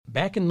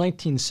Back in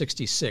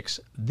 1966,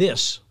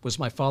 this was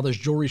my father's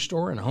jewelry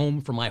store and home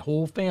for my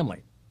whole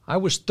family. I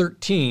was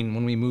 13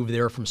 when we moved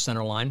there from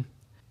Centerline.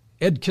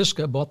 Ed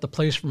Kiska bought the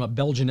place from a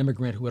Belgian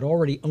immigrant who had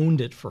already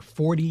owned it for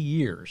 40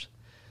 years.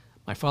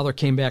 My father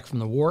came back from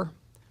the war,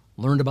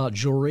 learned about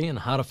jewelry and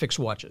how to fix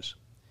watches.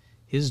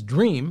 His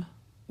dream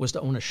was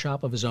to own a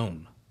shop of his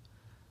own.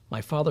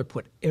 My father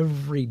put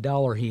every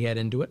dollar he had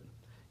into it,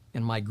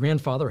 and my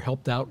grandfather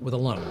helped out with a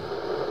loan.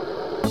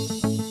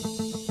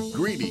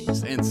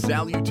 Greetings and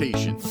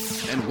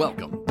salutations, and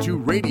welcome to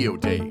Radio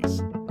Dayz,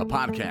 a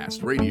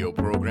podcast radio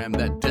program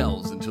that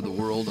delves into the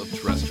world of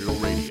terrestrial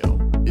radio.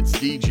 It's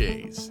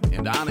DJs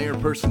and on-air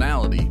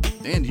personality,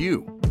 and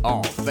you,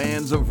 all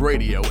fans of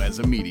radio as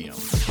a medium.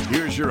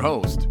 Here's your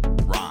host,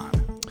 Ron.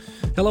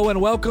 Hello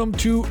and welcome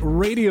to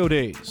Radio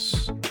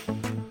Dayz,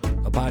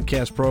 a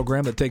podcast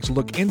program that takes a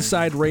look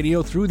inside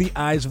radio through the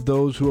eyes of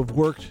those who have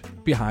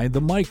worked behind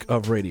the mic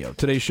of radio.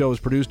 Today's show is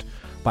produced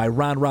by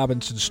Ron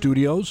Robinson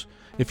Studios.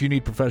 If you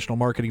need professional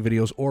marketing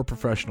videos or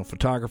professional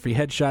photography,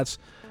 headshots,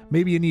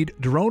 maybe you need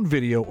drone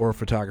video or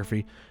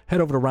photography,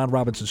 head over to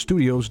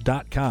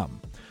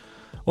ronrobinsonstudios.com.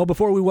 Well,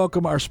 before we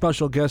welcome our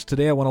special guest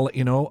today, I want to let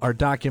you know our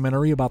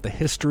documentary about the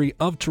history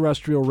of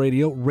terrestrial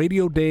radio,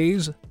 Radio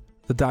Dayz,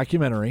 the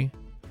documentary,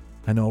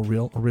 I know,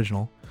 real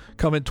original,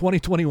 come in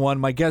 2021.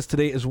 My guest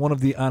today is one of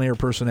the on-air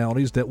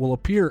personalities that will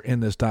appear in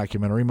this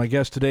documentary. My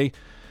guest today,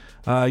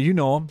 you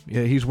know him.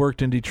 He's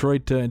worked in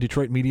Detroit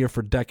media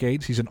for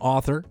decades. He's an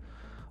author,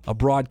 a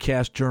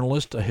broadcast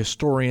journalist, a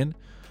historian.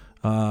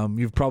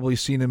 You've probably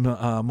seen him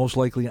most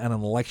likely on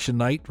an election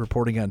night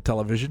reporting on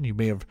television. You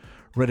may have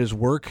read his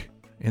work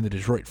in the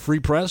Detroit Free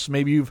Press.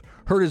 Maybe you've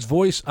heard his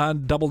voice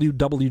on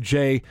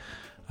WWJ,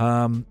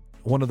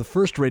 one of the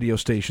first radio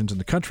stations in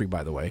the country,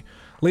 by the way.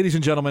 Ladies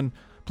and gentlemen,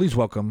 please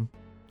welcome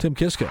Tim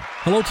Kiska.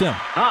 Hello, Tim.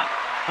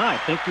 Hi.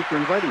 Thank you for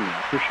inviting me. I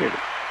appreciate it.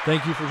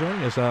 Thank you for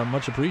joining us.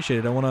 Much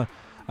appreciated. I want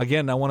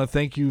to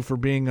thank you for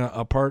being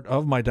a part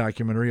of my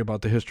documentary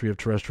about the history of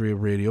terrestrial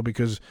radio,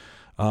 because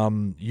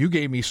you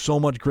gave me so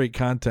much great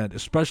content,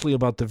 especially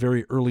about the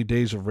very early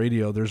days of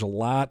radio. There's a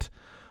lot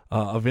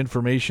of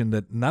information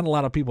that not a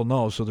lot of people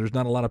know, so there's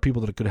not a lot of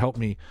people that could help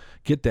me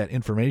get that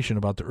information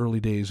about the early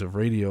days of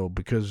radio,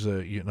 because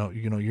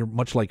you're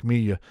much like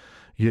me.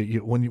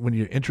 When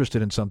you're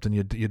interested in something,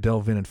 you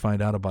delve in and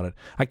find out about it.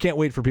 I can't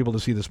wait for people to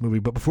see this movie.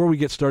 But before we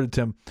get started,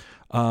 Tim,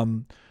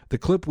 the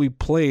clip we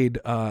played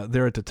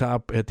there at the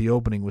top at the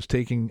opening was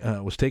taken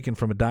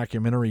from a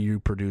documentary you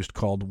produced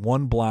called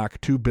 "One Block,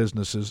 Two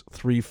Businesses,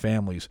 Three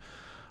Families."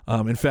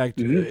 In fact,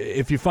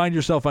 if you find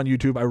yourself on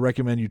YouTube, I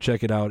recommend you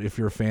check it out if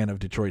you're a fan of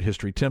Detroit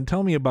history. Tim,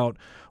 tell me about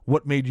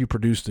what made you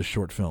produce this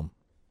short film.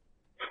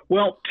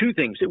 Well, two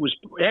things. It was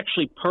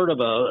actually part of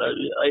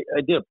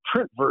I did a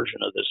print version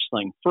of this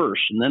thing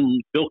first, and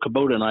then Bill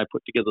Kubota and I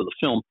put together the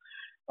film.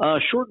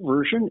 Short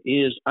version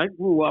is I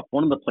grew up,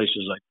 one of the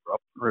places I grew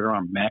up, right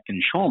around Mack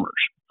and Chalmers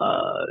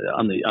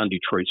on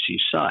Detroit's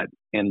east side.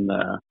 And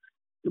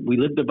we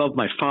lived above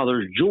my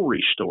father's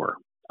jewelry store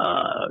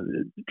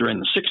during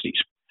the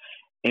 60s.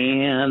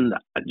 And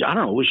I don't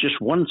know, it was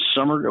just one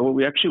summer, it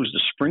was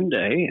the spring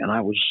day, and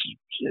I was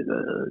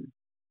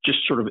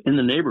just sort of in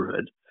the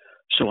neighborhood.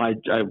 So I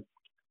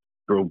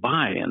drove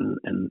by, and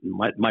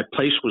my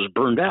place was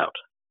burned out.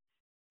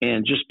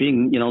 And just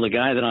being, the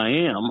guy that I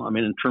am, I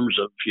mean, in terms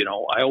of,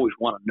 I always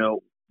want to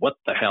know what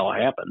the hell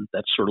happened.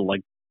 That's sort of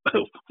like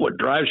what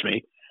drives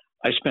me.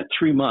 I spent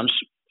 3 months,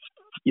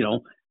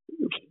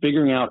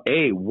 figuring out,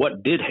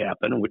 what did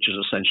happen, which is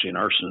essentially an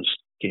arsonist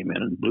came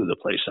in and blew the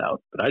place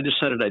out. But I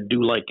decided I'd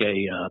do like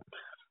a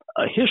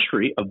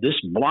history of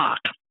this block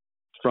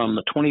from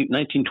the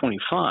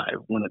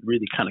 1925, when it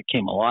really kind of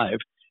came alive.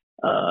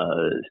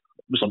 It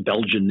was a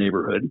Belgian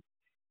neighborhood.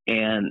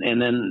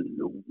 And then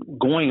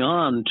going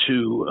on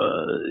to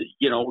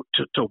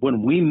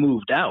when we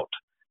moved out,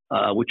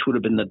 which would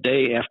have been the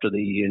day after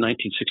the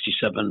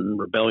 1967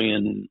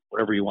 rebellion,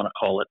 whatever you want to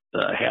call it,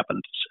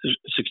 happened,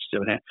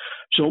 67.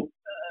 So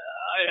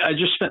I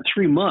just spent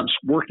 3 months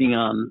working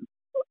on,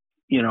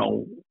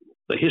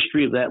 the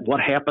history of that, what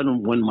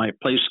happened when my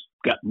place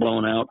got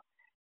blown out.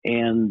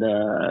 And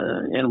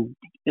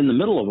in the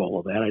middle of all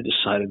of that, I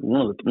decided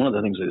one of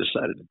the things I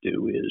decided to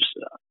do is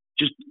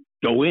just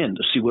go in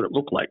to see what it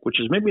looked like, which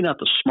is maybe not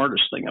the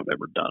smartest thing I've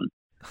ever done.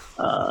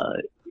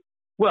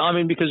 Well, I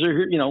mean, because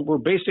we're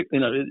basically,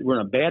 we're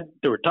in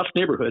they're a tough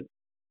neighborhood,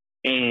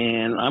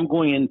 and I'm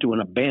going into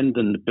an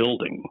abandoned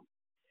building,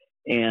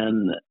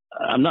 and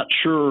I'm not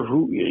sure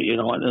who, in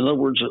other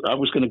words, I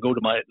was going to go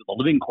to the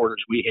living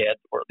quarters we had,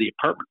 or the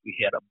apartment we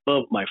had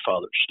above my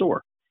father's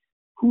store.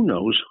 Who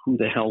knows who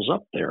the hell's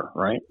up there,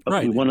 right? But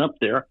right. We went up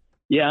there.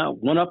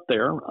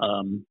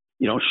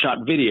 Shot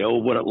video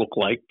of what it looked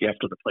like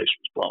after the place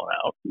was blown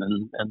out.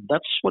 And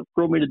that's what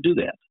drove me to do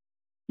that,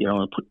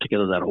 and put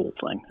together that whole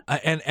thing.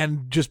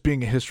 And just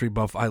being a history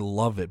buff, I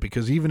love it,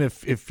 because even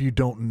if you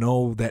don't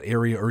know that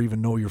area or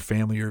even know your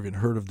family or even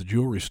heard of the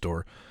jewelry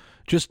store,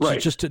 just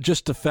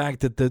the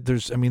fact that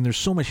there's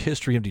so much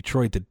history in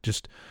Detroit that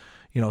just,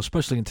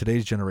 especially in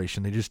today's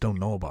generation, they just don't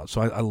know about. So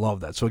I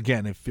love that. So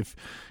again, if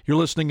you're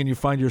listening and you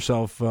find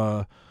yourself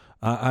on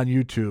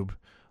YouTube,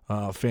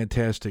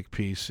 fantastic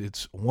piece.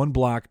 It's 1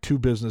 block, 2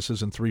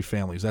 businesses, and 3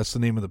 families. That's the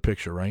name of the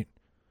picture, right?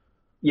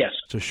 Yes.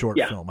 It's a short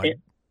film. And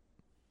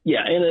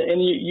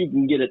you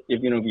can get it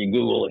if you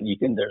Google it.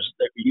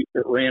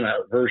 It ran a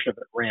version of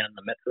it ran in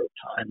the Metro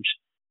Times,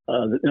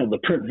 the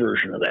print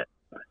version of that,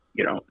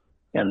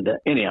 And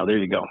anyhow, there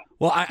you go.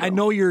 Well, I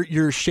know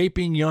you're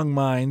shaping young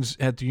minds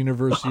at the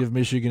University of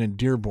Michigan in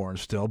Dearborn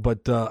still,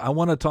 but I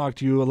want to talk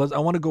to you. I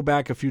want to go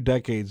back a few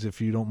decades,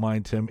 if you don't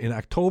mind, Tim. In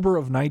October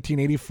of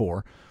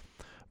 1984,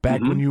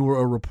 back when you were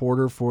a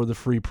reporter for the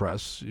Free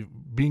Press,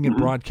 being in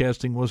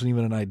broadcasting wasn't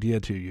even an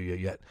idea to you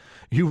yet.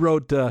 You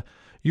wrote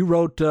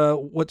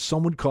what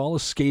some would call a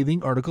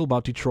scathing article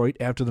about Detroit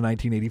after the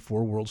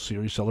 1984 World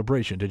Series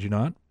celebration. Did you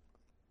not?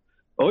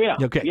 Oh, yeah.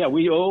 Okay. Yeah,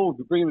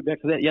 bringing it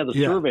back to that. Yeah, the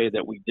survey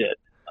that we did.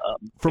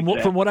 From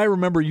what I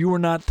remember, you were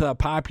not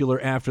popular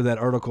after that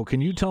article. Can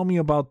you tell me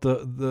about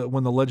the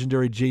when the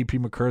legendary J.P.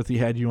 McCarthy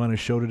had you on his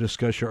show to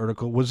discuss your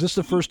article? Was this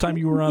the first time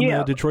you were on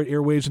the Detroit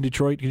airwaves in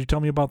Detroit? Can you tell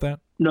me about that?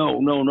 No.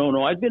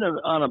 I'd been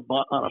on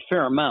a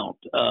fair amount,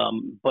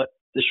 but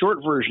the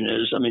short version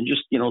is,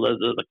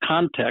 the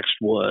context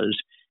was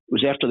it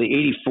was after the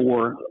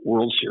 '84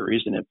 World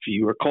Series, and if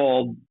you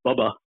recall,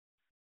 Bubba.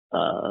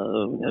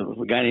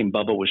 A guy named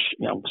Bubba was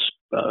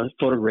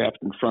photographed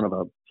in front of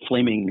a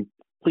flaming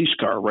police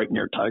car right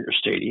near Tiger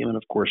Stadium, and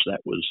of course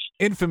that was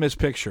infamous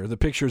picture. The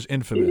picture is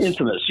infamous.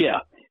 Infamous,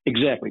 yeah,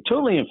 exactly,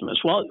 totally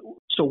infamous. Well,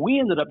 so we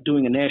ended up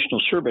doing a national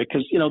survey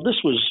because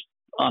this was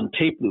on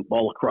tape loop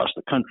all across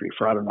the country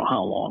for I don't know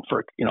how long,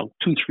 for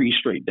 2-3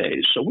 straight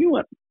days. So we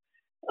went.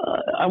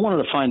 I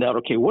wanted to find out,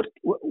 okay,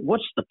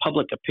 what's the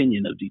public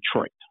opinion of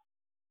Detroit?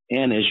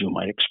 And as you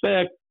might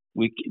expect,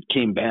 we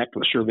came back,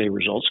 the survey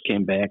results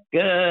came back,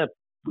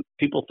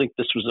 people think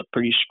this was a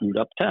pretty screwed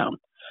up town.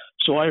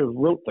 So I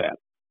wrote that.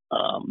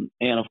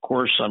 And of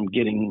course I'm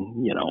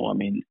getting,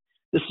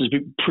 this is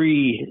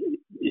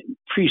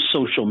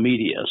pre-social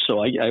media. So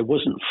I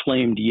wasn't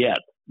flamed yet.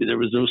 There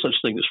was no such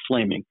thing as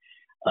flaming.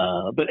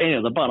 But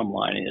anyway, the bottom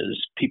line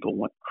is people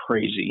went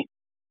crazy.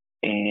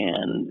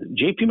 And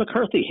J.P.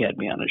 McCarthy had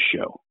me on his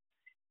show.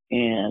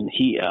 And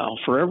I'll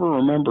forever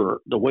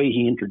remember the way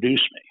he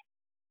introduced me.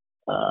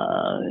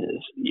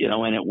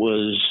 And it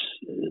was,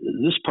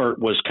 this part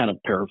was kind of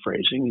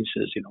paraphrasing. He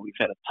says, we've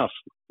had a tough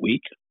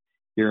week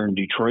here in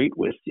Detroit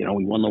with,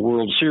 we won the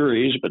World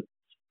Series, but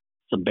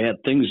some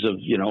bad things have,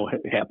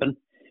 happened.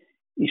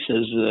 He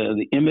says,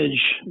 the image,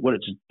 what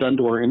it's done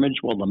to our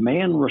image. Well, I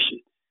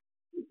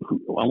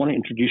want to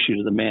introduce you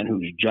to the man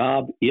whose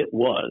job it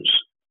was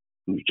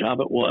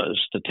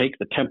to take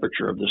the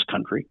temperature of this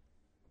country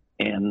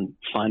and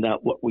find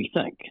out what we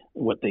think,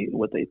 what they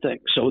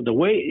think. So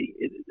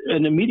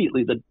and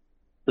immediately the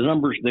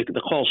numbers,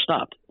 the call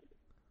stopped,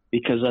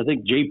 because I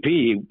think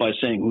JP, by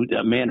saying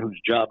a man whose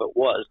job it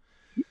was,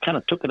 kind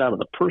of took it out of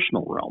the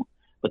personal realm.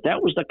 But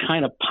that was the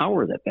kind of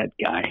power that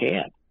guy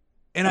had.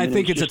 And I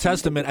think it's a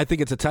testament. I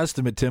think it's a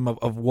testament, Tim,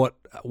 of what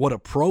a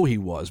pro he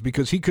was,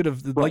 because he could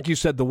have, like you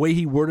said, the way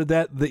he worded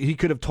that, he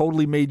could have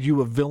totally made you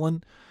a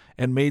villain.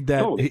 And made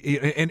that,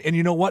 and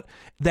you know what?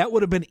 That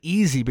would have been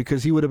easy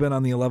because he would have been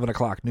on the 11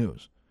 o'clock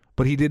news,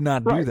 but he did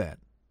not do that.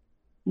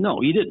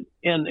 No, he didn't,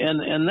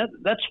 and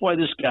that's why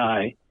this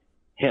guy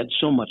had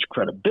so much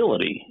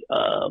credibility.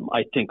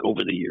 I think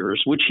over the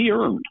years, which he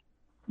earned.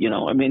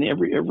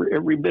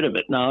 Every bit of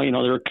it. Now,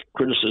 there are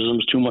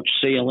criticisms: too much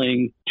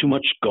sailing, too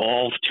much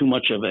golf, too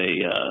much of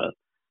a,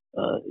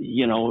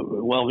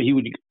 well, he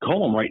would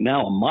call him right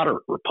now a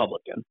moderate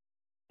Republican.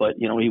 But,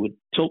 he would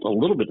tilt a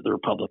little bit to the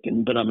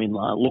Republican. But,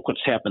 look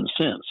what's happened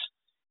since.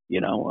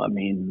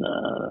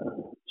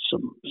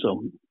 So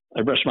I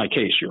rest my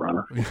case, Your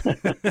Honor.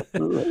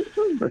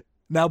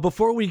 Now,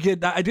 before we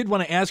I did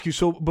want to ask you,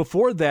 so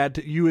before that,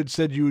 you had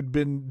said you had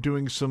been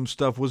doing some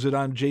stuff. Was it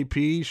on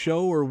JP's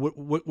show, or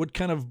what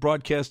kind of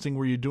broadcasting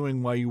were you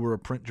doing while you were a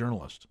print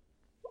journalist?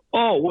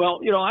 Oh, well,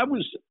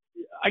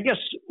 I guess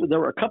there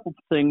were a couple of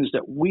things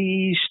that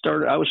we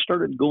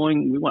started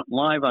going. We went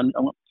live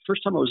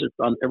first time I was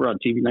ever on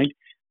TV,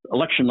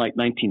 election night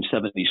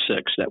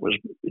 1976. That was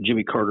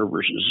Jimmy Carter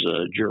versus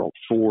Gerald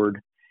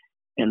Ford.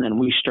 And then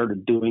we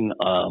started doing,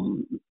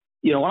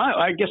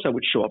 I guess I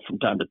would show up from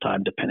time to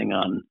time, depending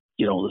on,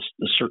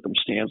 the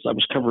circumstance. I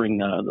was covering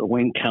the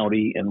Wayne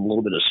County and a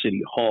little bit of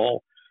City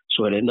Hall.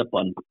 So I'd end up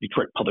on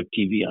Detroit Public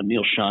TV on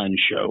Neil Shine's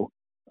show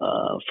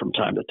from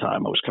time to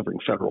time. I was covering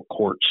federal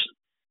courts.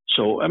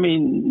 So,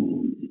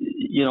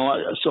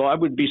 so I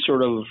would be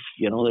sort of,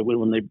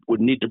 when they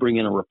would need to bring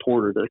in a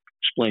reporter to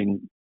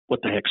explain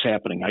what the heck's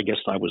happening, I guess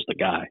I was the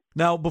guy.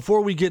 Now,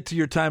 before we get to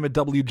your time at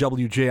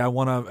WWJ, I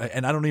want to,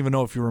 and I don't even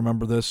know if you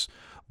remember this,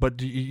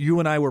 but you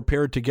and I were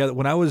paired together.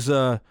 When I was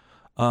an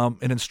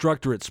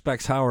instructor at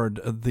Specs Howard,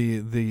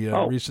 the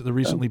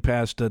recently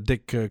passed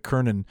Dick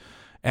Kernan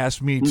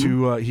asked me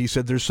to, he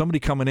said, there's somebody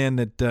coming in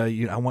that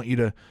I want you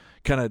to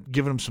kind of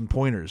give him some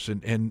pointers.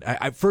 And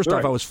I first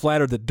off, I was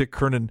flattered that Dick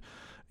Kernan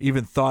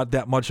even thought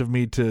that much of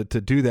me to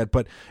do that.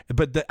 But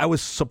I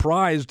was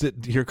surprised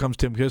that here comes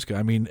Tim Kiska.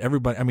 I mean,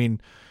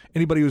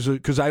 anybody who's,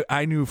 because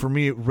I knew for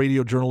me,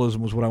 radio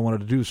journalism was what I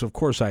wanted to do. So of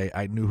course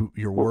I knew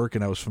your work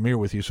and I was familiar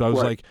with you. So I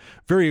was like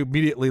very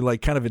immediately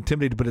like kind of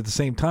intimidated, but at the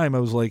same time I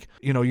was like,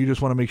 you know, you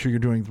just want to make sure you're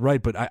doing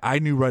right. But I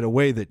knew right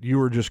away that you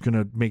were just going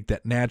to make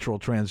that natural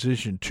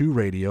transition to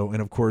radio.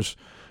 And of course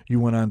you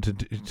went on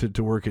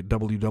to work at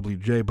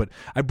WWJ. But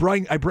I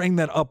bring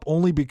that up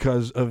only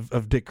because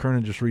of Dick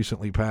Kernan just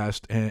recently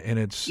passed, and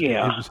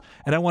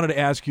and I wanted to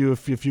ask you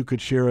if you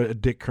could share a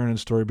Dick Kernan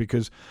story,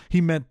 because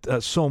he meant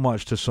so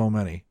much to so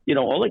many. You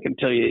know, all I can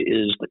tell you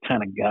is the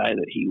kind of guy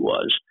that he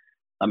was.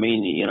 I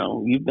mean, you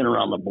know, you've been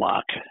around the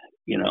block,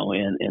 you know,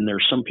 and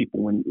there's some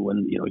people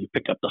when you know you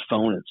pick up the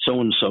phone and so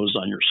and so's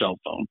on your cell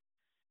phone,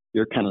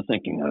 you're kind of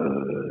thinking,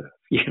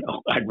 you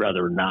know, I'd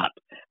rather not.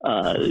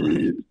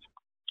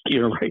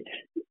 You're right.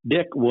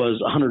 Dick was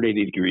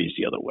 180 degrees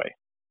the other way.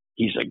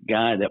 He's a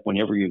guy that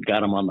whenever you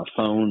got him on the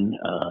phone,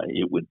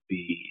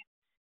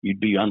 you'd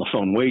be on the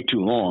phone way too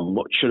long.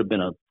 What could have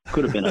been a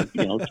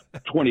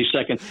 20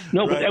 second.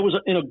 No, right. But that was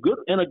in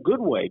a good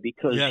way,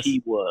 because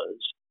he was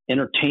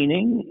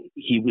entertaining.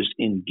 He was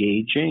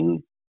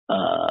engaging,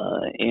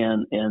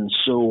 and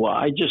so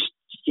I just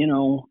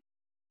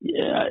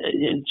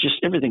just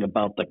everything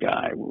about the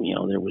guy. You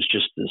know, there was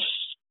just this.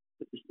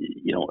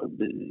 You know,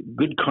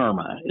 good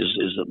karma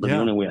is the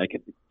only way I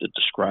could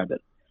describe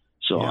it.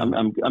 So I'm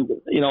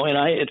you know, and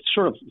it's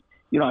sort of,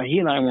 you know, he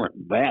and I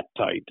weren't that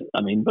tight.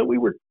 I mean, but we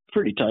were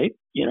pretty tight,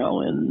 you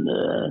know, and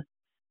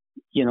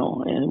you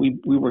know, and he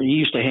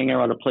used to hang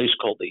out at a place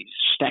called the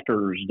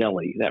Stacker's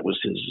Deli. That was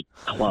his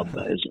club,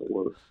 as it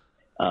were,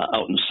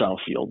 out in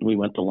Southfield. We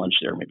went to lunch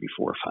there maybe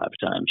 4 or 5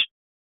 times.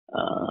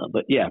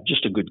 But yeah,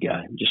 just a good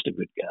guy.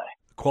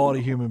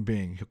 Quality human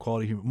being,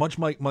 much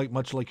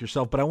like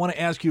yourself. But I want to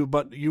ask you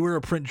about, you were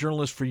a print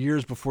journalist for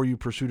years before you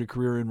pursued a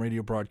career in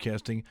radio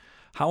broadcasting.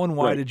 How and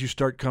why did you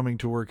start coming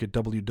to work at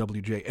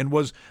WWJ? And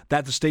was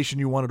that the station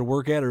you wanted to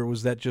work at, or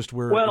was that just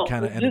where it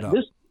kind of ended up?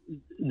 This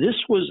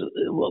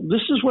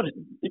is what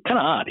kind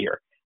of odd here.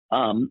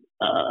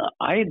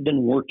 I had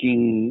been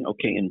working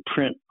in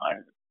print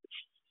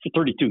for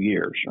 32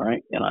 years,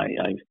 right? And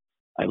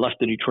I left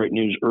the Detroit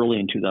News early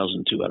in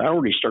 2002, and I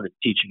already started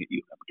teaching at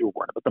UW.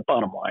 But the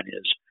bottom line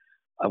is,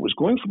 I was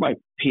going for my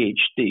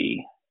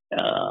PhD,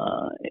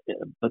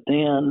 but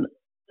then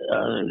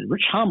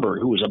Rich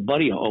Homburg, who was a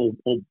old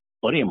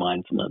buddy of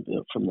mine from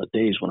the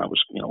days when I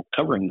was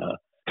covering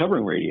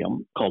radio,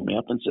 called me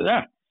up and said,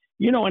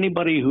 you know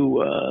anybody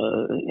who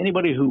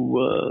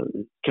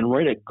can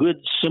write a good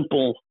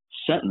simple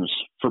sentence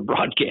for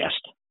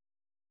broadcast?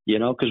 You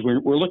know, because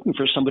we're looking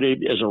for somebody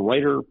as a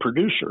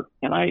writer-producer.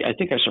 And I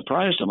think I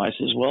surprised him. I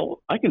says,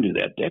 well, I can do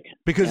that, Dick.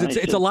 Because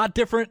it's a lot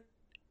different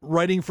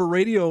writing for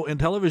radio and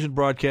television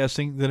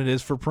broadcasting than it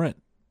is for print.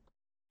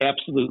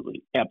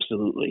 Absolutely.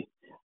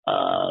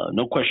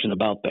 No question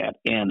about that.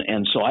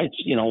 And so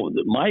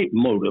my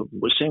motive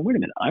was saying, wait a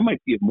minute, I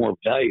might be of more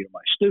value to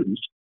my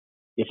students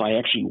if I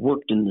actually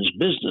worked in this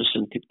business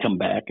and could come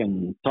back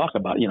and talk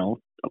about,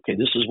 okay,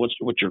 this is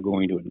what you're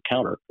going to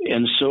encounter.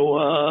 And so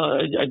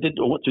I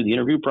went through the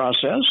interview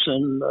process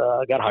and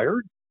got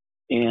hired,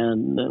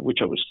 and which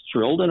I was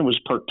thrilled, and it was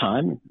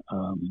part-time,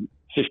 $15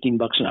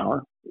 an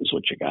hour is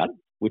what you got,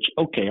 which,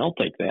 okay, I'll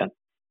take that.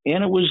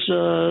 And it was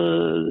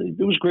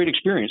a great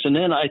experience. And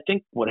then I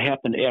think what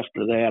happened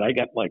after that, I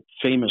got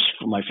famous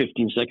for my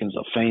 15 seconds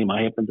of fame.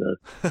 I happened to,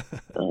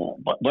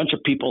 a bunch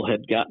of people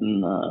had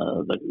gotten,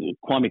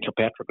 Kwame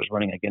Kilpatrick was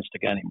running against a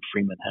guy named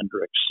Freeman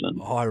Hendricks. And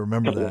I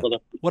remember that.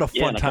 What a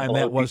fun time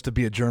that was to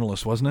be a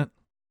journalist, wasn't it?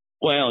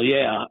 Well,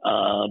 yeah,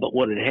 but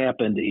what had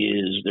happened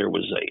is there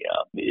was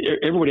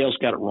everybody else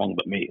got it wrong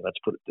but me, let's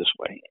put it this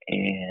way.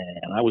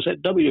 And I was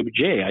at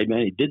WWJ. I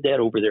did that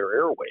over their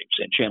airwaves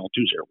and Channel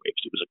 2's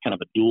airwaves. It was a kind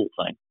of a dual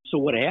thing. So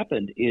what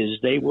happened is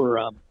they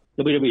were,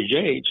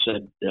 WWJ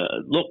said,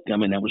 look,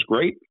 that was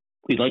great.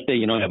 We'd like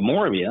to, have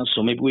more of you,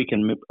 so maybe we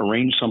can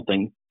arrange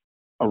something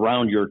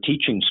around your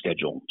teaching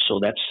schedule. So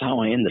that's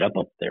how I ended up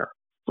there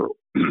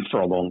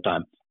for a long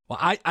time. Well,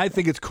 I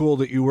think it's cool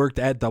that you worked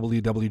at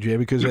WWJ,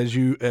 because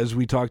as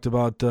we talked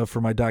about for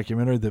my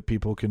documentary that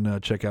people can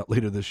check out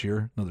later this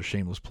year, another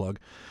shameless plug,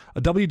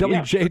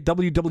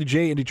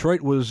 WWJ in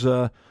Detroit was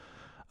the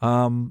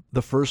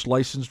first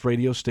licensed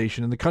radio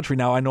station in the country.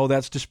 Now, I know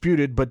that's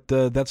disputed, but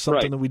that's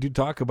something that we do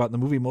talk about in the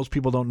movie. Most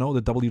people don't know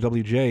that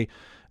WWJ,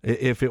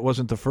 if it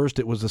wasn't the first,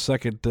 it was the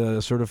second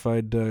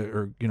certified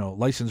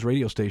licensed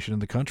radio station in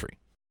the country.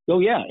 Oh,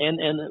 yeah, and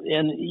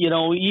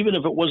even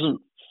if it wasn't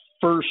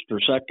first or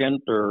second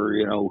or,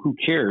 who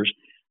cares?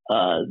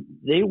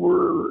 They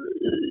were,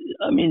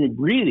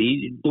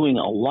 really doing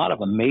a lot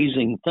of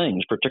amazing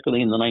things,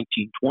 particularly in the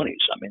 1920s.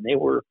 They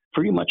were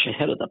pretty much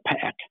ahead of the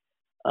pack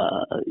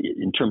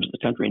in terms of the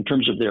country, in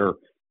terms of their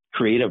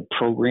creative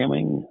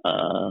programming.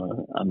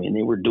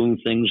 They were doing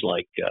things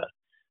like,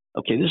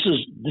 this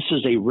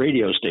is a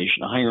radio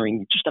station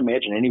hiring, just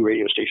imagine any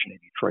radio station in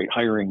Detroit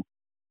hiring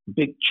a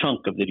big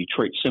chunk of the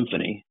Detroit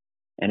Symphony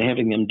and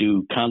having them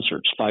do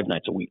concerts 5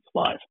 nights a week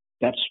live.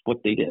 that's what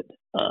they did,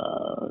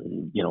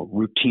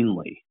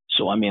 routinely.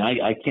 So, I mean,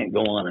 I can't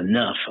go on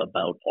enough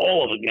about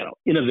all of the,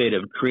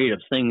 innovative, creative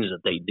things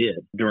that they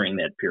did during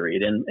that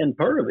period. And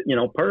part of it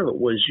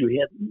was you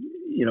had,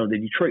 the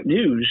Detroit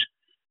News,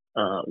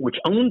 which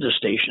owned the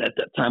station at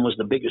that time, was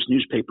the biggest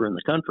newspaper in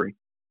the country.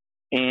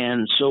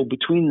 And so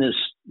between this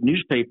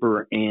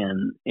newspaper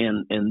and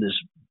this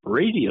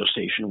radio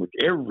station, which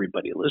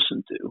everybody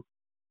listened to,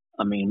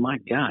 I mean, my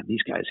God,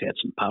 these guys had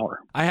some power.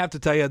 I have to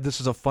tell you,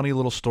 this is a funny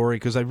little story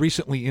because I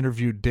recently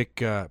interviewed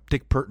Dick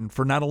Purton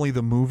for not only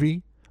the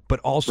movie, but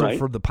also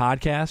for the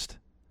podcast.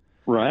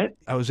 Right.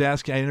 I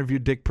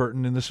interviewed Dick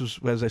Purton, and this was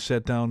as I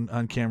sat down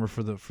on camera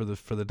for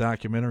the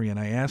documentary, and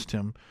I asked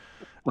him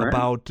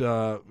about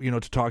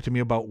to talk to me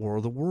about War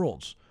of the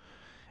Worlds.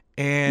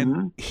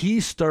 And he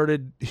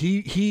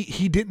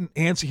didn't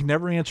answer. He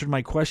never answered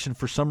my question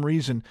for some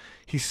reason.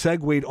 He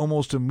segued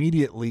almost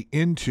immediately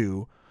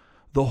into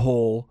the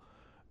whole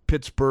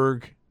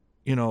Pittsburgh,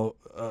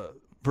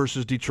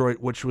 versus Detroit,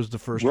 which was the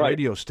first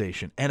radio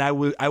station. And I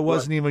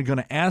wasn't even going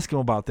to ask him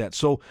about that.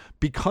 So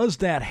because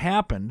that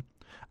happened,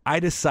 I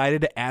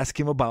decided to ask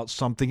him about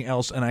something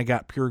else, and I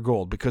got pure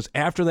gold. Because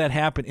after that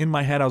happened, in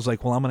my head, I was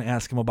like, well, I'm going to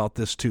ask him about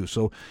this too.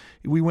 So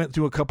we went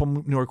through a couple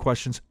more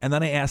questions, and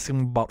then I asked him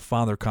about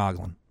Father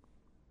Coughlin.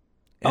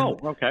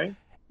 Okay.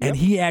 And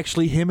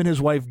him and his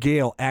wife,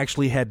 Gail,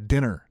 actually had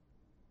dinner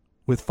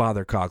with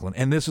Father Coughlin.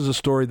 And this is a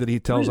story that he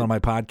tells on my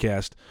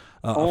podcast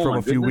from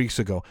a few weeks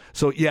ago.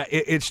 So yeah,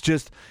 it's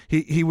just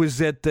he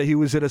was at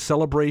a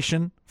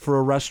celebration for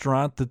a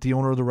restaurant that the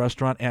owner of the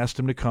restaurant asked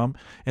him to come,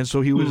 and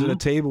so he was at a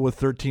table with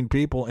 13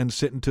 people, and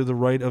sitting to the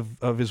right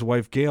of his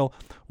wife Gail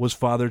was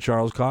Father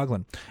Charles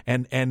Coughlin,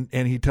 and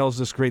he tells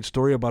this great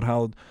story about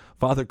how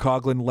Father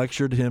Coughlin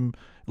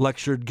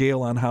lectured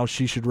Gail on how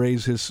she should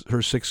raise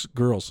her 6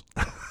 girls.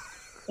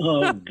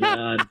 Oh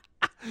God.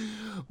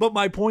 But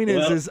my point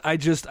is I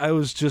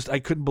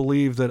couldn't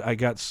believe that I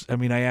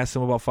asked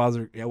him about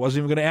Father. I wasn't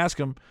even going to ask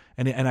him,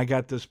 and I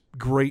got this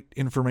great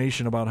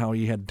information about how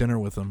he had dinner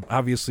with him.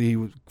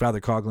 Obviously,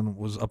 Father Coughlin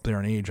was up there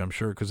in age, I'm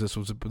sure, because this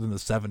was in the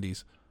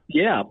 70s.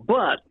 Yeah,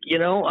 but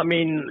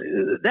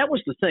that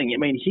was the thing. I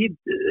mean, he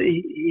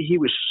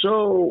was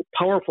so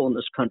powerful in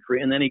this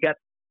country, and then he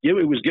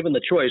was given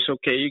the choice.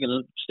 Okay, you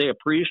can stay a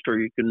priest or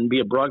you can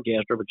be a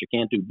broadcaster, but you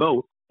can't do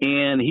both.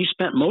 And he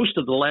spent most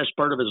of the last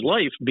part of his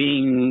life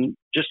being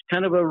just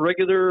kind of a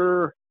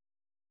regular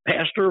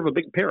pastor of a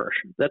big parish.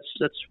 That's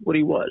what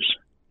he was.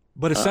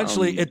 But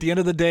essentially, at the end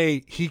of the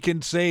day, he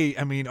can say,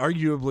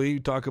 arguably, you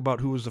talk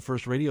about who was the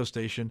first radio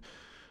station,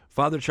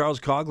 Father Charles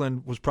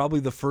Coughlin was probably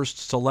the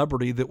first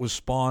celebrity that was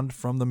spawned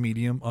from the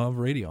medium of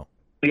radio.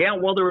 Yeah,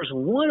 well, there was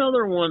one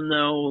other one,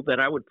 though, that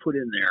I would put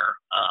in there.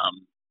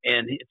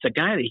 And it's a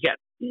guy that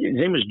his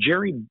name was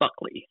Jerry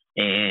Buckley.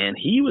 And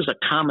he was a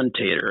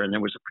commentator, and there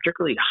was a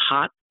particularly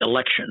hot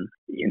election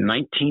in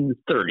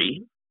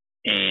 1930,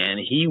 and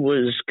he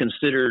was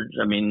considered,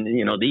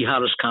 the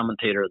hottest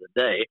commentator of the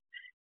day.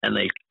 And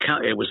they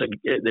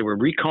were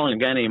recalling a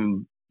guy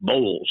named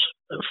Bowles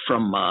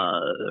from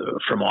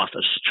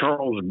office,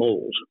 Charles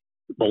Bowles.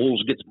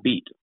 Bowles gets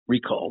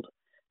recalled,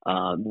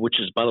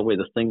 which is, by the way,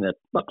 the thing that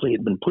Buckley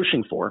had been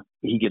pushing for.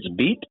 He gets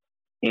beat,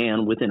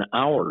 and within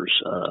hours,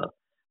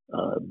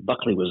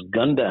 Buckley was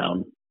gunned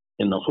down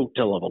in the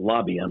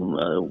lobby of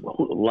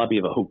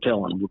a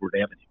hotel on Woodward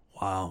Avenue.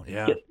 Wow,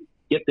 yeah.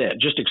 Get that.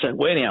 Just accept.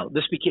 Well, anyhow,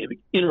 this became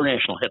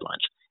international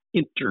headlines.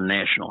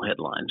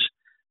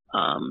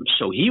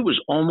 So he was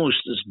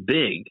almost as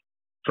big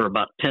for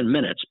about 10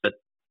 minutes, but,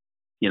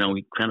 he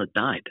kind of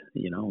died,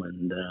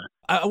 and...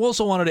 I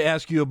also wanted to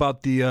ask you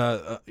about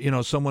the,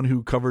 someone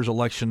who covers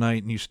election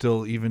night, and you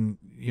still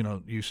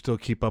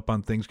keep up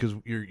on things because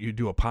you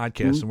do a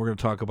podcast, and we're going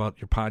to talk about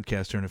your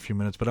podcast here in a few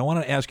minutes. But I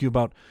want to ask you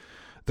about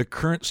the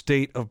current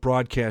state of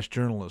broadcast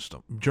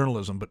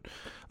journalism. But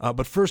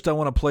first, I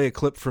want to play a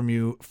clip from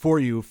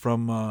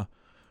WJR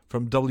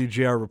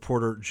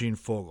reporter Gene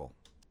Fogel.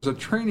 It's a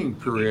training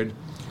period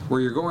where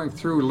you're going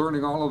through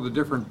learning all of the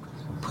different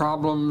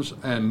problems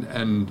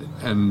and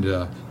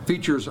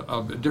features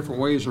of different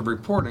ways of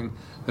reporting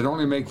that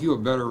only make you a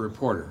better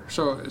reporter.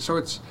 So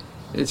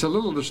it's a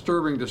little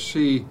disturbing to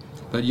see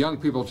that young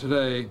people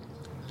today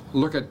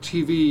look at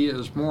TV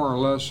as more or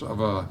less of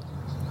a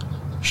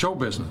show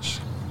business.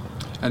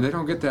 And they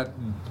don't get that,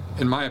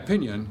 in my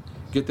opinion,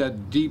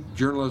 deep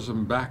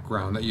journalism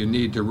background that you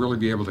need to really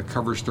be able to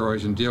cover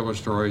stories and deal with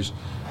stories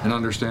and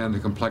understand the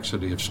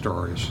complexity of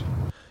stories.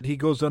 He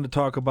goes on to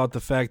talk about the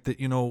fact that,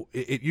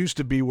 it used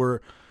to be where,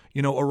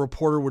 a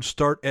reporter would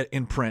start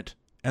in print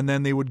and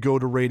then they would go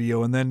to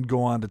radio and then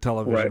go on to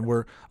television,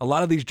 where a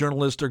lot of these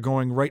journalists are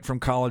going right from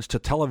college to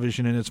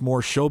television, and it's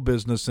more show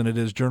business than it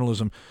is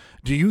journalism.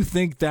 Do you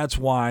think that's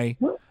why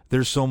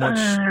there's so much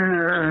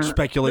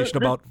speculation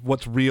about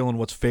what's real and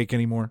what's fake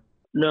anymore?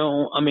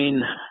 No, I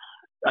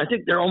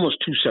think they're almost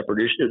two separate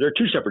issues. There are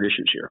two separate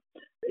issues here.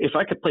 If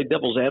I could play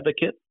devil's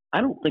advocate,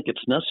 I don't think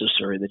it's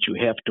necessary that you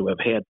have to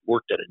have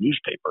worked at a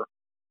newspaper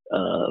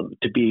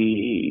to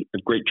be a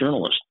great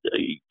journalist.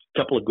 A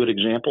couple of good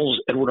examples: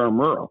 Edward R.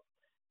 Murrow.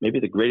 maybe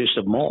the greatest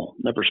of them all,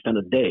 never spent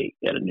a day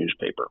at a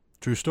newspaper.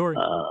 True story.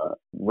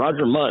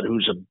 Roger Mudd,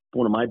 who's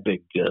one of my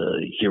big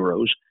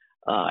heroes,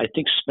 I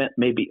think spent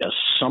maybe a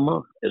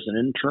summer as an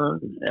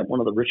intern at one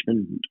of the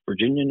Richmond,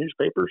 Virginia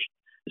newspapers.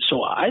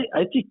 So I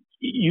think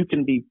you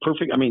can be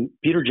perfect. I mean,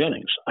 Peter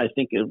Jennings, I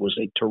think it was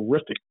a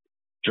terrific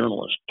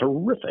journalist,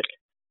 terrific.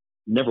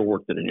 Never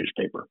worked at a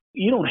newspaper.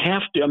 You don't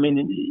have to. I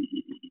mean,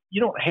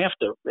 you don't have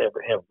to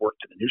ever have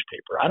worked at a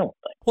newspaper, I don't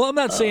think. Well, I'm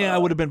not saying I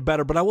would have been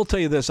better, but I will tell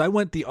you this. I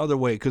went the other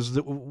way because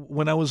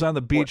when I was on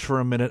the beach for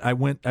a minute, I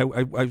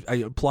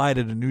applied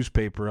at a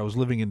newspaper. I was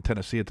living in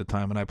Tennessee at the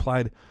time, and I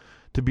applied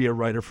to be a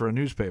writer for a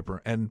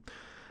newspaper. And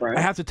I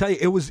have to tell you,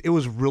 it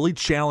was really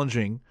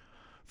challenging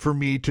for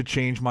me to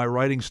change my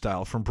writing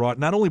style from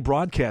not only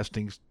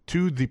broadcasting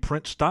to the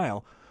print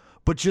style,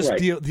 but just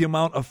the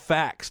amount of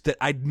facts that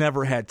I'd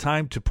never had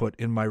time to put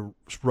in my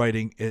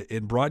writing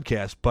in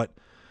broadcast, but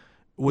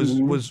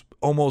was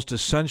almost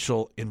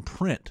essential in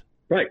print.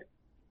 Right.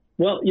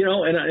 Well, you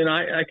know, and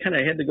I kind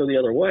of had to go the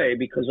other way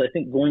because I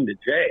think going to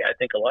Jay, I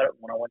think a lot of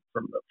when I went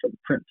from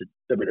print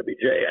to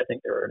WWJ, I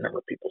think there were a number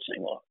of people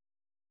saying, well,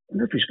 I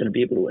wonder if he's going to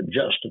be able to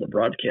adjust to the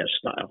broadcast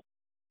style.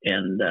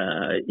 And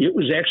it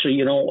was actually,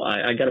 you know,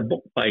 I got a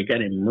book by a guy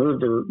named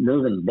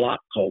Mervyn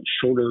Block called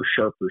Shorter,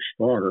 Sharper,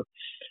 Stronger,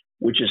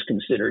 which is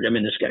considered, I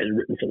mean, this guy's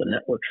written for the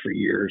network for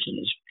years and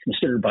is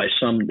considered by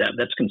some,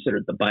 that's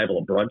considered the Bible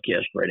of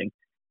broadcast writing.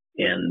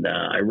 And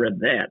I read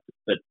that.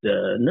 But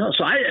no,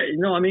 so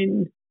I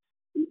mean,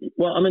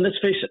 let's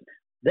face it,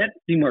 that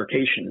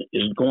demarcation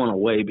is going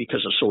away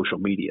because of social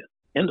media.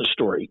 End of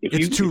story.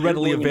 It's too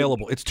readily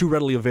available. It's too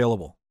readily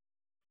available.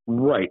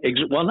 Right.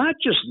 Well, not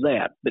just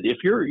that, but if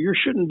you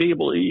shouldn't be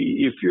able to,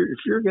 if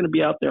you're going to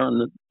be out there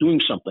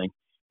doing something,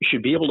 you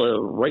should be able to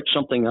write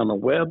something on the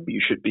web.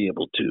 You should be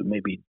able to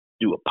maybe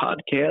do a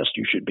podcast.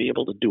 You should be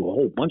able to do a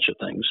whole bunch of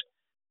things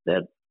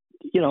that,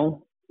 you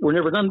know, were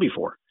never done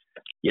before.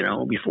 You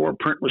know, before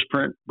print was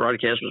print,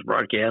 broadcast was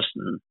broadcast,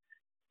 and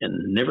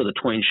never the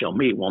twain shall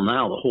meet. Well,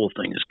 now the whole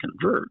thing is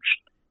converged,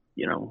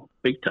 you know,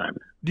 big time.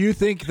 Do you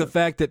think the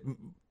fact that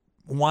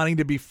wanting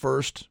to be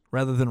first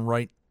rather than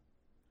right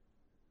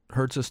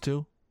hurts us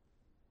too?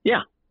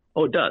 Yeah.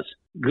 Oh, it does.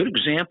 Good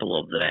example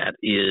of that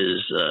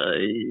is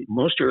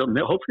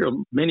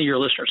many of your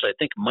listeners, I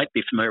think, might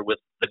be familiar with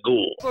The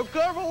Ghoul. So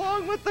come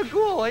along with The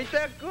Ghoul. Ain't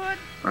that good?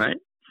 Right.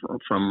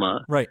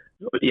 Right.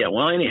 Yeah.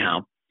 Well,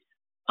 anyhow,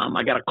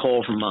 I got a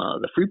call from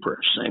the Free Press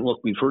saying, "Look,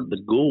 we've heard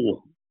The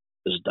Ghoul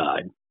has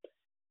died.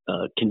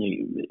 Can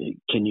you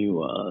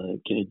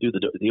do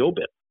the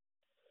obit?"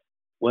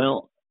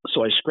 Well,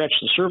 so I scratched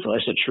the surface.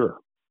 I said, "Sure."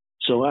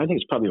 So I think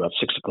it's probably about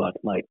 6:00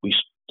 at night.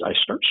 I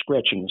start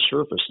scratching the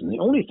surface, and the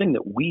only thing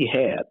that we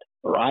had,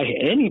 or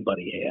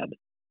anybody had,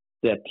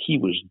 that he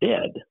was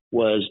dead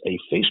was a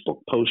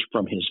Facebook post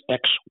from his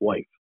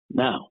ex-wife.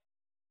 Now,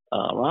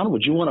 Ron,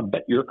 would you want to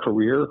bet your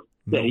career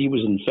that he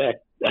was in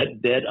fact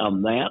dead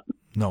on that?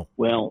 No.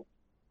 Well,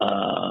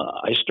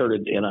 I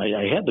started, and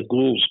I had the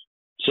Ghoul's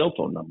cell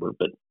phone number,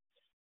 but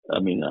I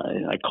mean,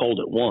 I called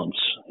it once,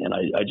 and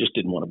I just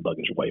didn't want to bug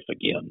his wife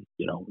again.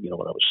 You know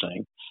what I was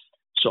saying.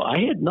 So I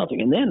had nothing,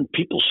 and then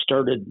people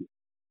started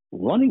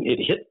running. It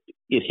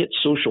hit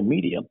social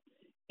media,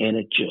 and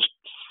it just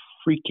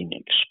freaking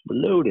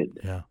exploded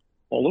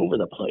all over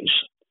the place.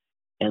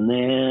 And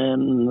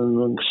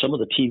then some of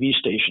the TV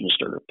stations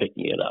started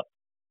picking it up.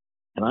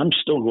 And I'm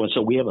still going,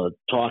 so we have a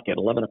talk at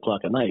 11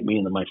 o'clock at night, me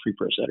and my Free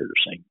Press editor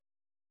saying,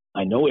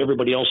 I know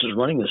everybody else is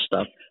running this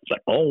stuff, but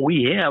all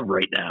we have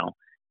right now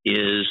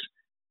is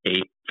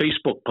a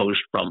Facebook post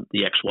from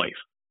the ex-wife.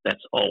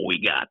 That's all we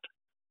got.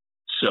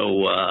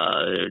 So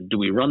do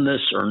we run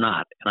this or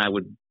not? And I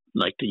would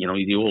like to,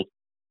 the old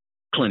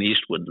Clint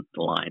Eastwood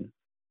line,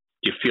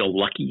 do you feel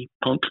lucky,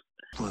 punk?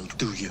 Well,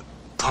 do you,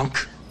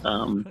 punk?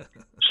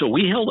 So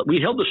we held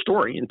the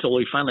story until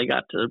we finally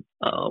got to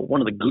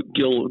one of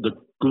the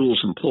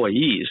Ghoul's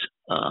employees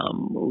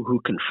who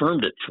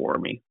confirmed it for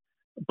me.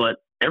 But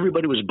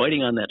everybody was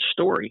biting on that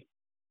story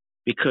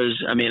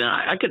because, I mean,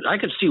 I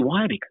could see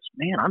why, because,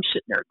 man, I'm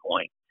sitting there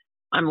going,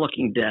 I'm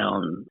looking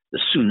down the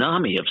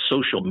tsunami of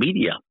social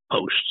media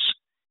posts,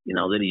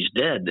 that he's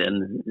dead.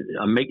 And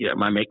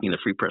am I making the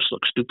Free Press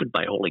look stupid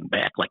by holding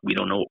back like we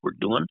don't know what we're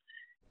doing?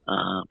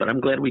 But I'm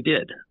glad we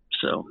did.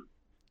 So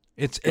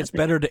it's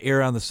better to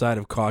err on the side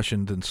of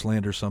caution than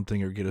slander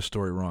something or get a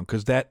story wrong,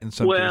 because that in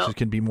some cases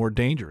can be more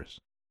dangerous.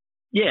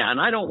 Yeah,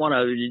 and I don't want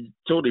to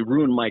totally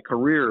ruin my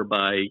career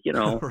by,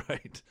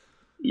 right.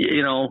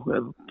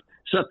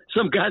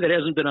 Some guy that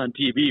hasn't been on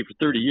TV for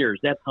 30 years,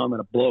 that's how I'm going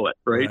to blow it,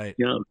 right?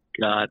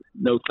 God,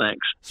 no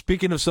thanks.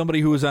 Speaking of somebody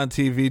who was on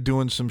TV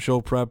doing some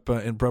show prep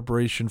in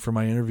preparation for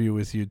my interview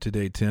with you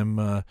today,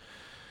 Tim,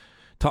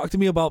 talk to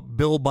me about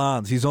Bill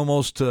Bonds. He's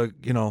almost, a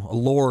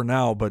lore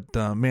now, but,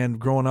 man,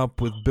 growing up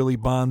with Billy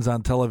Bonds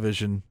on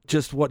television,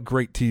 just what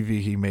great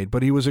TV he made.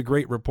 But he was a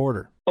great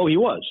reporter. Oh, he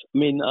was. I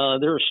mean,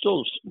 there are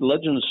still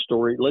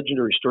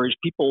legendary stories.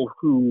 People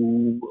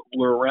who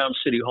were around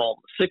City Hall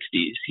in the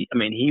 60s.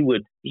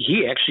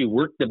 He actually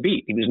worked the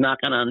beat. He was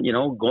knocking on,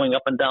 going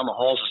up and down the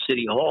halls of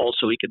City Hall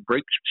so he could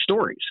break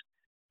stories.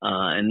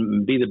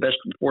 and be the best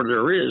reporter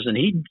there is. And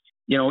he,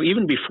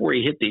 even before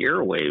he hit the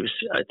airwaves,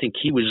 I think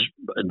he was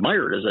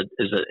admired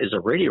as a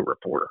radio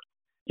reporter.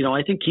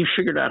 I think he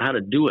figured out how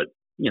to do it.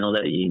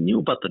 That he knew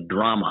about the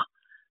drama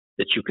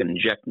that you can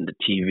inject into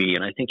TV,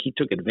 and I think he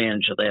took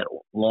advantage of that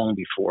long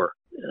before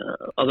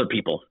other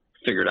people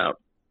figured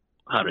out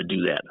how to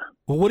do that.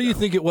 Well, what do you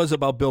think it was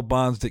about Bill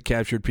Bonds that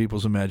captured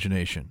people's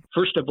imagination?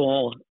 First of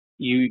all,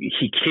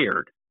 he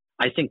cared.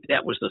 I think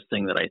that was the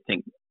thing that I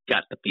think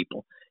got the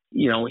people.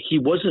 He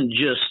wasn't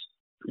just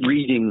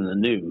reading the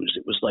news.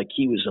 It was like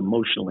he was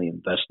emotionally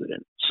invested in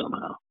it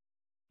somehow.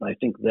 I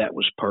think that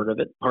was part of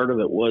it. Part of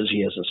it was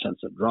he has a sense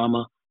of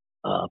drama.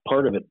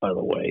 Part of it, by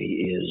the way,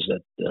 is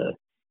that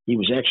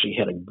he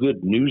had a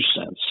good news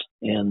sense.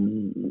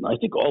 And I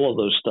think all of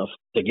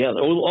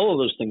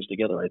those things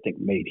together, I think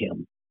made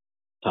him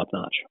top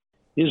notch.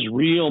 His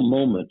real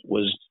moment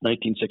was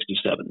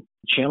 1967.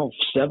 Channel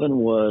 7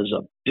 was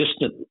a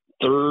distant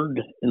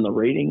third in the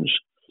ratings.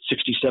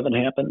 67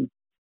 happened.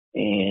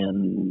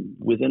 And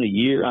within a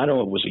year, I don't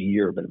know if it was a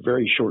year, but a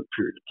very short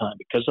period of time,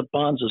 because of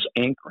Bonds'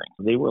 anchoring,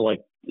 they were like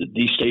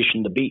the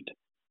station to beat.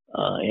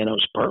 And it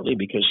was partly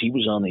because he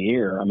was on the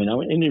air. I mean, I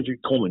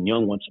interviewed Coleman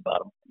Young once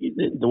about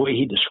him. The way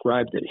he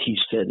described it, he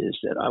said, is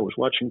that I was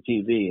watching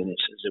TV, and he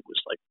says it was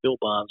like Bill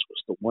Bonds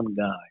was the one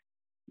guy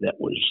that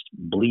was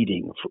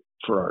bleeding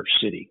for our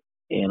city.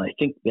 And I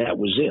think that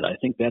was it. I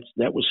think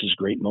that was his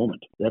great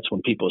moment. That's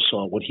when people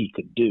saw what he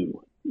could do.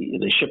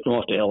 They shipped him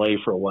off to L.A.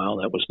 for a while.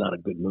 That was not a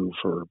good move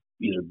for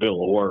either Bill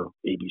or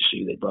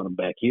ABC. They brought him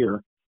back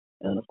here.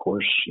 And, of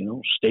course,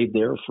 stayed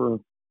there for, as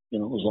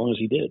long as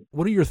he did.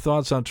 What are your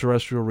thoughts on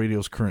terrestrial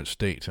radio's current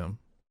state, Tim?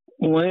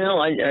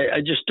 Well, I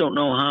just don't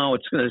know how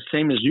it's going to,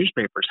 same as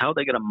newspapers. How are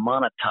they going to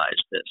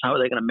monetize this? How are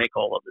they going to make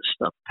all of this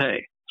stuff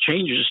pay?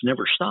 Change just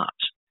never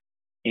stops.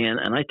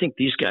 And I think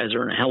these guys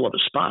are in a hell of a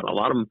spot. A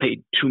lot of them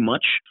paid too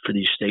much for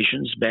these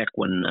stations back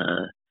when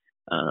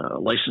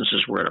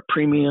licenses were at a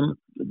premium.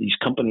 These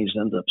companies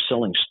end up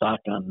selling stock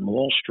on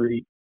Wall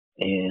Street.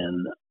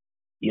 And,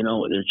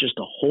 there's just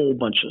a whole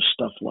bunch of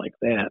stuff like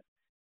that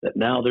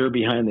now they're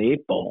behind the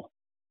eight ball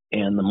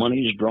and the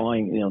money's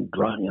drying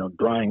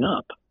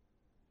up.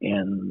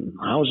 And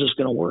how is this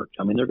going to work?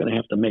 I mean, they're going to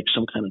have to make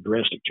some kind of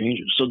drastic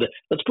changes. So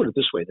let's put it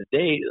this way. The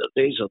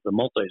days of the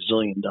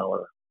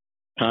multi-zillion-dollar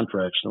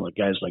contracts and like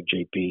guys like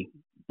JP,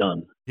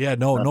 done. Yeah,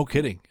 no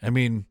kidding. I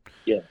mean,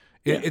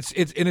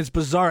 it's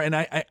bizarre, and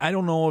I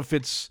don't know if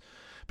it's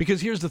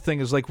because here's the thing: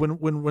 is like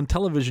when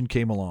television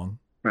came along,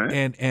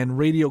 right, and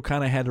radio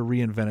kind of had to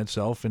reinvent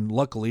itself, and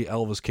luckily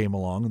Elvis came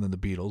along, and then the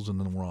Beatles, and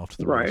then we're off to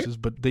the races.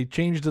 But they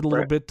changed it a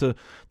little bit to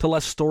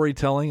less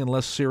storytelling and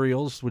less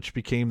serials, which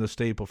became the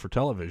staple for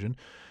television.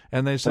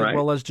 And they said,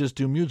 well, let's just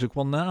do music.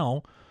 Well,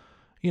 now,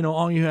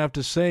 all you have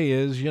to say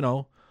is,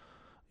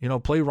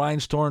 play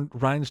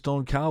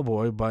Rhinestone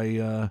Cowboy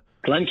by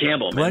Glenn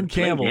Campbell. Glenn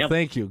Campbell,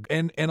 thank you.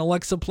 And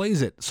Alexa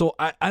plays it. So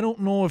I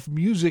don't know if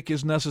music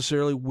is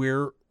necessarily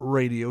where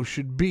radio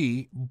should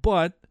be,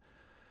 but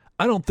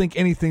I don't think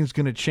anything's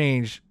going to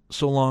change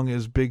so long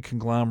as big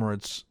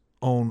conglomerates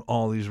own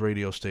all these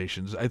radio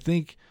stations. I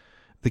think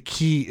the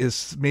key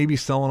is maybe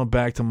selling them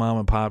back to mom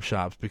and pop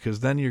shops, because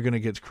then you're going to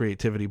get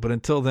creativity. But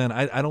until then,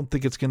 I don't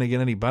think it's going to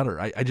get any better.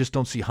 I just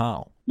don't see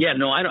how. Yeah,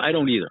 no, I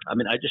don't either. I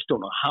mean, I just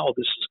don't know how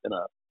this is going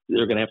to.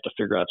 They're going to have to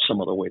figure out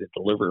some other way to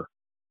deliver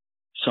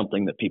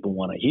something that people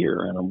want to hear.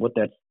 And what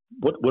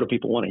do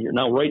people want to hear?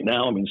 Now, right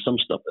now, I mean, some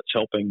stuff that's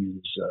helping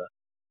is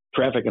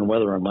traffic and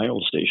weather on my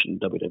old station,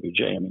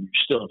 WWJ. I mean,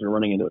 if you're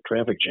running into a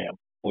traffic jam,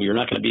 well, you're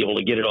not going to be able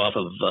to get it off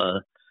of,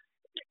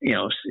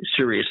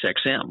 Sirius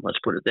XM, let's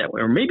put it that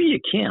way. Or maybe you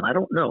can, I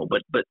don't know.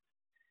 But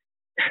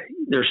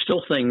there's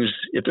still things,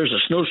 if there's a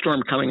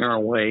snowstorm coming our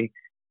way,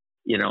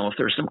 if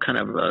there's some kind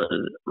of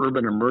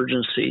urban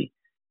emergency,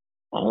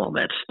 all of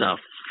that stuff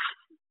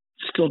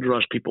still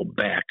draws people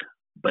back.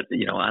 But,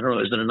 I don't know,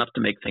 is it enough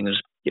to make things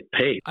get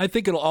paid? I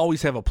think it'll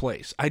always have a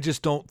place. I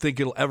just don't think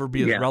it'll ever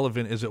be as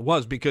relevant as it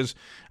was, because,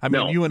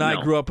 you and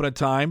I grew up in a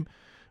time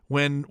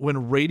when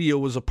radio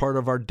was a part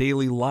of our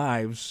daily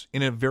lives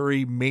in a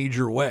very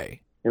major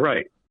way.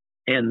 Right.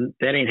 And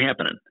that ain't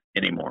happening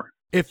anymore.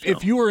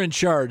 If you were in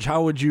charge,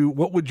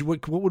 what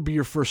would be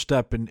your first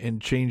step in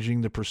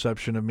changing the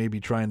perception of maybe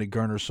trying to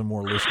garner some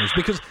more listeners?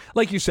 Because,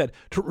 like you said,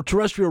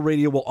 terrestrial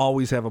radio will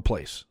always have a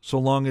place, so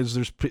long as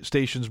there's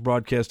stations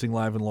broadcasting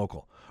live and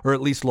local, or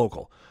at least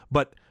local.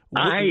 But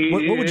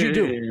what would you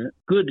do?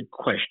 Good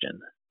question.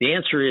 The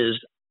answer is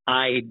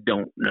I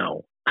don't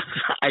know.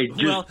 I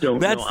just don't know.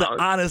 That's the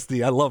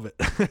honesty. I love it.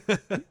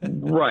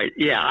 Right.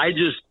 Yeah. I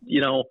just,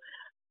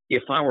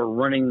 if I were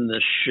running the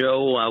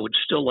show, I would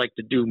still like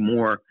to do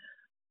more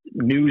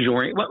news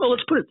oriented. Well,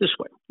 let's put it this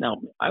way. Now,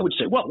 I would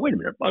say, well, wait a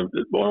minute. I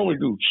only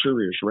do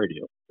Sirius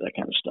radio, that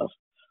kind of stuff.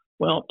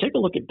 Well, take a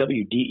look at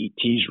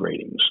WDET's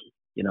ratings.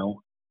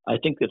 I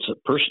think it's a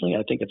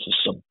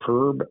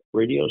superb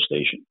radio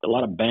station. A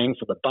lot of bang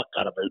for the buck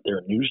out of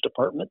their news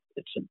department.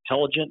 It's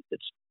intelligent.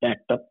 It's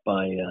backed up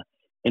by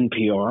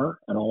NPR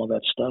and all of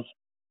that stuff.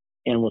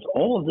 And with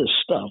all of this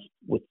stuff,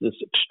 with this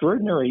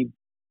extraordinary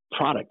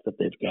product that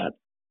they've got,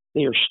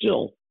 they are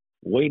still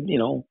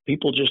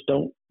people just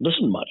don't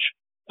listen much.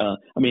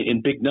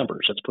 In big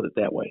numbers, let's put it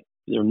that way.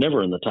 They're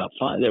never in the top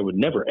 5. They would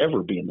never,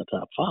 ever be in the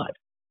top 5.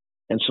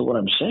 And so what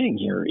I'm saying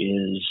here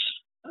is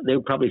they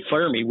would probably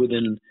fire me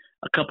within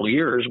a couple of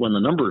years when the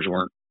numbers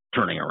weren't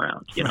turning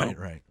around,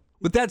 Right.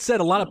 With that said,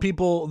 a lot of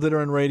people that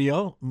are in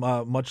radio,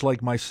 much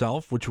like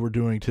myself, which we're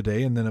doing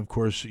today, and then, of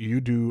course,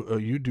 you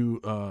do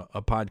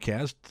a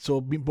podcast.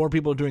 So more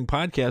people are doing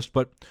podcasts.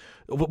 But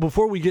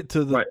before we get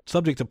to the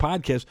subject of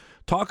podcasts,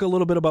 talk a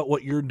little bit about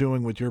what you're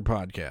doing with your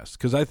podcast,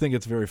 because I think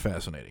it's very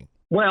fascinating.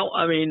 Well,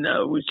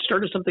 we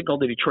started something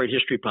called the Detroit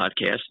History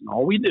Podcast, and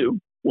all we do,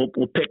 we'll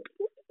pick.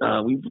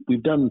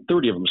 We've done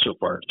 30 of them so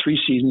far, 3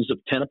 seasons of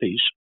 10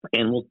 apiece,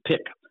 and we'll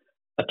pick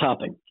a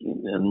topic.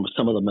 And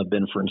some of them have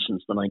been, for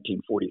instance, the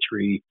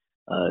 1943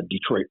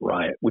 Detroit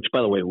riot, which,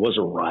 by the way, was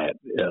a riot,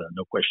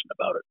 no question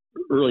about it.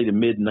 Early to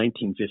mid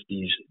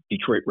 1950s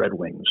Detroit Red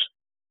Wings.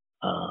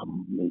 A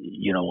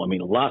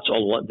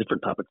lot of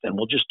different topics. And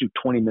we'll just do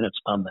 20 minutes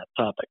on that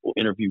topic. We'll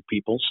interview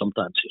people,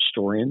 sometimes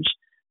historians.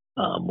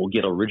 We'll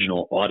get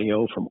original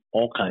audio from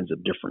all kinds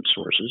of different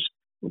sources.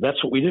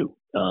 That's what we do.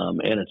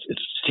 And it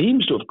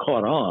seems to have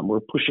caught on.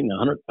 We're pushing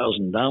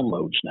 100,000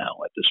 downloads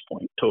now at this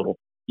point total.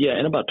 Yeah,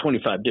 in about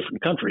 25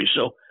 different countries.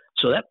 So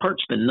that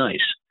part's been nice,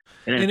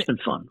 and it's been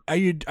fun. Are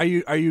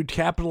you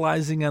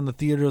capitalizing on the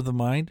theater of the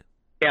mind?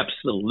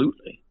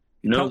 Absolutely.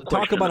 No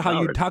question about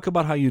it. Talk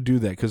about how you do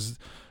that, because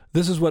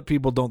this is what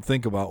people don't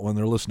think about when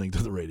they're listening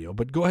to the radio.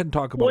 But go ahead and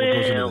talk about what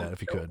goes into that,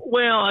 if you could.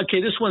 Well,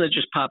 okay, this one that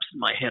just pops in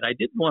my head. I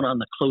did one on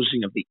the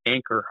closing of the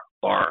Anchor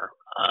Bar,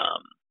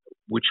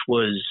 which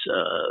was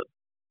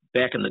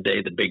back in the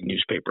day the big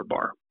newspaper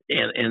bar,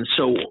 and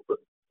so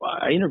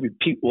I interviewed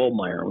Pete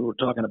Wollmeyer. We were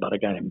talking about a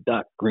guy named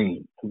Doc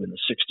Green, who in the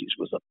 60s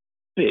was a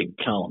big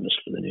columnist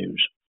for the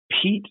news.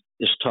 Pete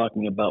is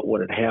talking about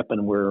what had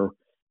happened where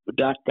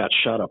Doc got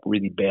shot up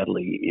really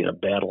badly in a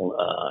battle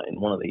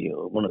in one of the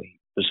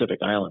Pacific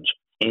Islands.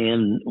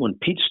 And when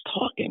Pete's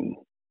talking,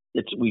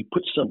 we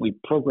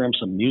program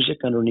some music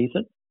underneath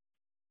it,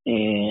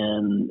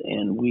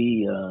 and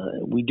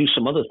we do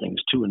some other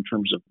things too in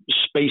terms of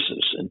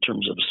spaces, in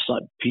terms of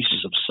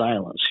pieces of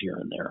silence here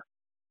and there.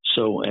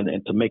 So, and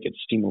to make it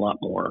seem a lot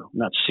more,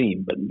 not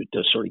seem, but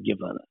to sort of give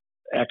an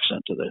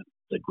accent to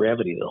the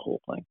gravity of the whole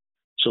thing.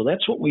 So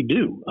that's what we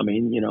do.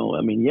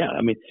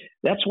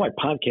 That's why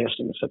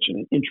podcasting is such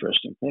an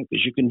interesting thing,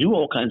 because you can do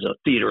all kinds of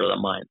theater of the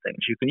mind things.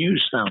 You can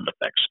use sound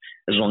effects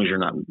as long as you're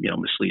not,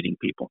 misleading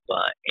people.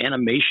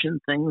 Animation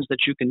things that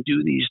you can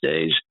do these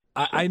days.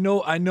 I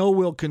know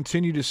we'll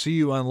continue to see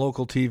you on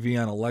local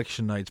TV on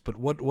election nights, but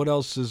what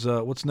else is,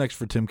 what's next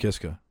for Tim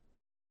Kiska?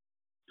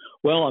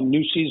 Well, I'm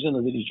new season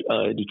of the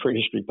Detroit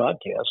History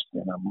Podcast,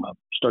 and I'm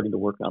starting to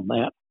work on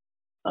that.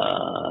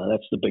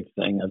 That's the big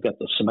thing. I've got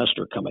the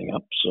semester coming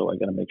up, so I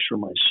got to make sure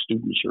my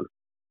students are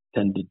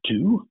tended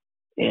to.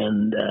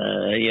 And,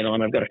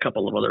 and I've got a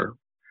couple of other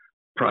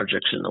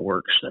projects in the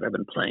works that I've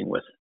been playing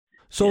with.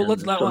 So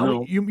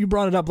you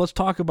brought it up. Let's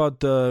talk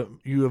about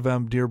U of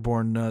M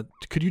Dearborn.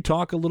 Could you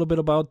talk a little bit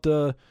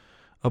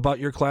about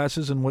your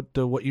classes and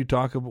what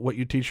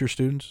you teach your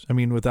students?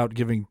 Without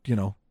giving,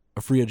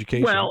 a free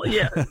education. Well,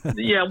 yeah.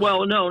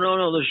 Well, no.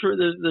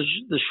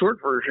 The short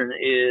version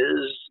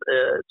is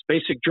it's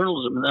basic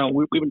journalism. Now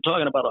we've been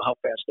talking about how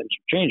fast things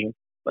are changing,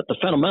 but the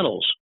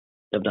fundamentals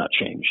have not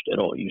changed at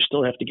all. You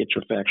still have to get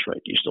your facts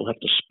right. You still have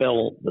to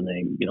spell the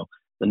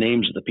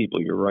names of the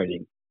people you're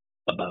writing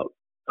about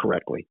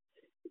correctly.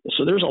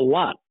 So there's a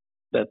lot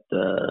that.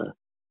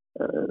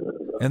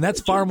 And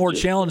that's far more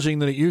challenging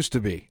than it used to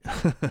be.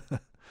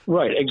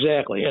 Right,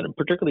 exactly, and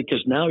particularly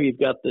because now you've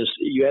got this.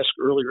 You asked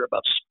earlier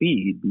about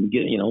speed and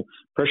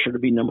pressure to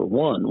be number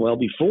one. Well,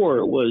 before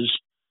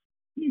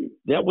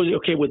that was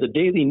okay with a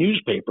daily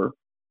newspaper,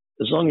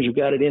 as long as you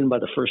got it in by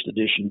the first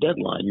edition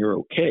deadline, you're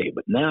okay.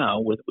 But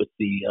now with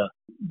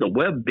the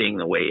web being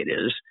the way it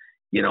is,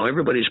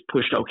 everybody's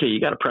pushed. Okay, you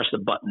got to press the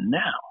button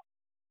now,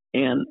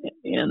 and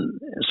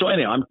so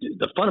anyway,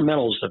 the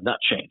fundamentals have not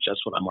changed.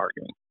 That's what I'm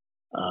arguing,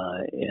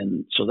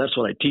 and so that's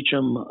what I teach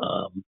them.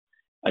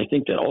 I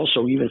think that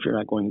also, even if you're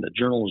not going into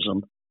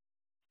journalism,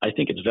 I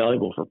think it's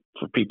valuable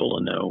for people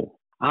to know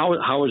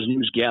how is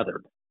news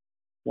gathered.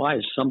 Why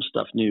is some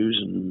stuff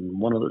news and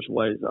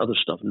why is other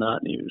stuff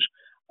not news?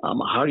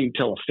 How do you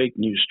tell a fake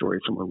news story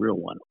from a real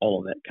one? All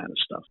of that kind of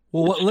stuff.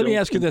 Well, let me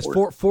ask you this: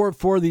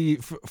 for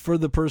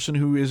the person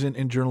who isn't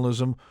in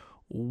journalism,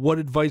 what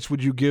advice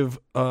would you give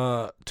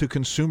to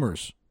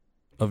consumers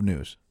of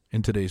news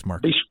in today's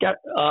market?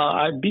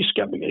 I'd be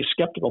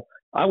skeptical.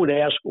 I would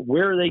ask,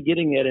 where are they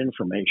getting that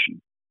information?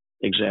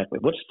 Exactly.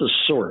 What's the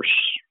source?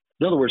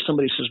 In other words,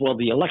 somebody says, well,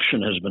 the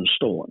election has been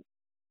stolen.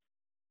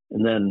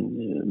 And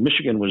then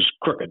Michigan was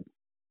crooked.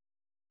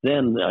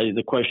 Then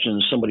the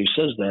question, somebody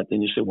says that,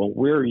 then you say, well,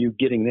 where are you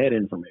getting that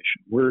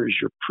information? Where is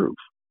your proof?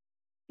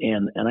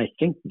 And I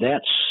think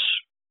that's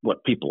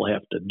what people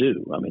have to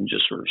do.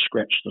 Just sort of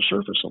scratch the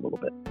surface a little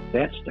bit.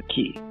 That's the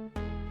key.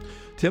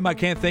 Tim, I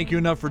can't thank you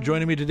enough for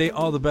joining me today.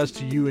 All the best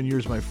to you and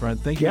yours, my friend.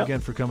 Thank you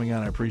again for coming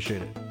on. I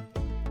appreciate it.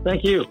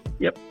 Thank you.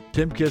 Yep.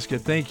 Tim Kiska,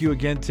 thank you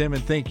again, Tim,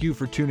 and thank you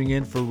for tuning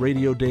in for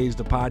Radio Dayz,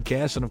 the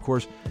podcast. And, of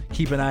course,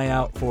 keep an eye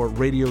out for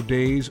Radio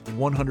Dayz,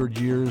 100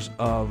 Years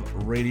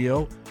of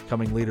Radio,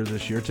 coming later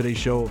this year. Today's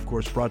show, of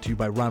course, brought to you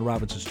by Ron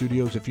Robinson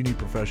Studios. If you need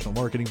professional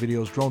marketing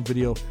videos, drone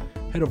video,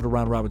 head over to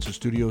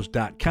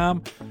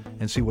ronrobinsonstudios.com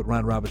and see what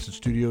Ron Robinson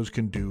Studios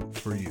can do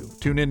for you.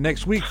 Tune in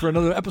next week for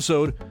another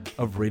episode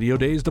of Radio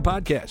Dayz, the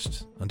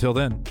podcast. Until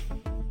then.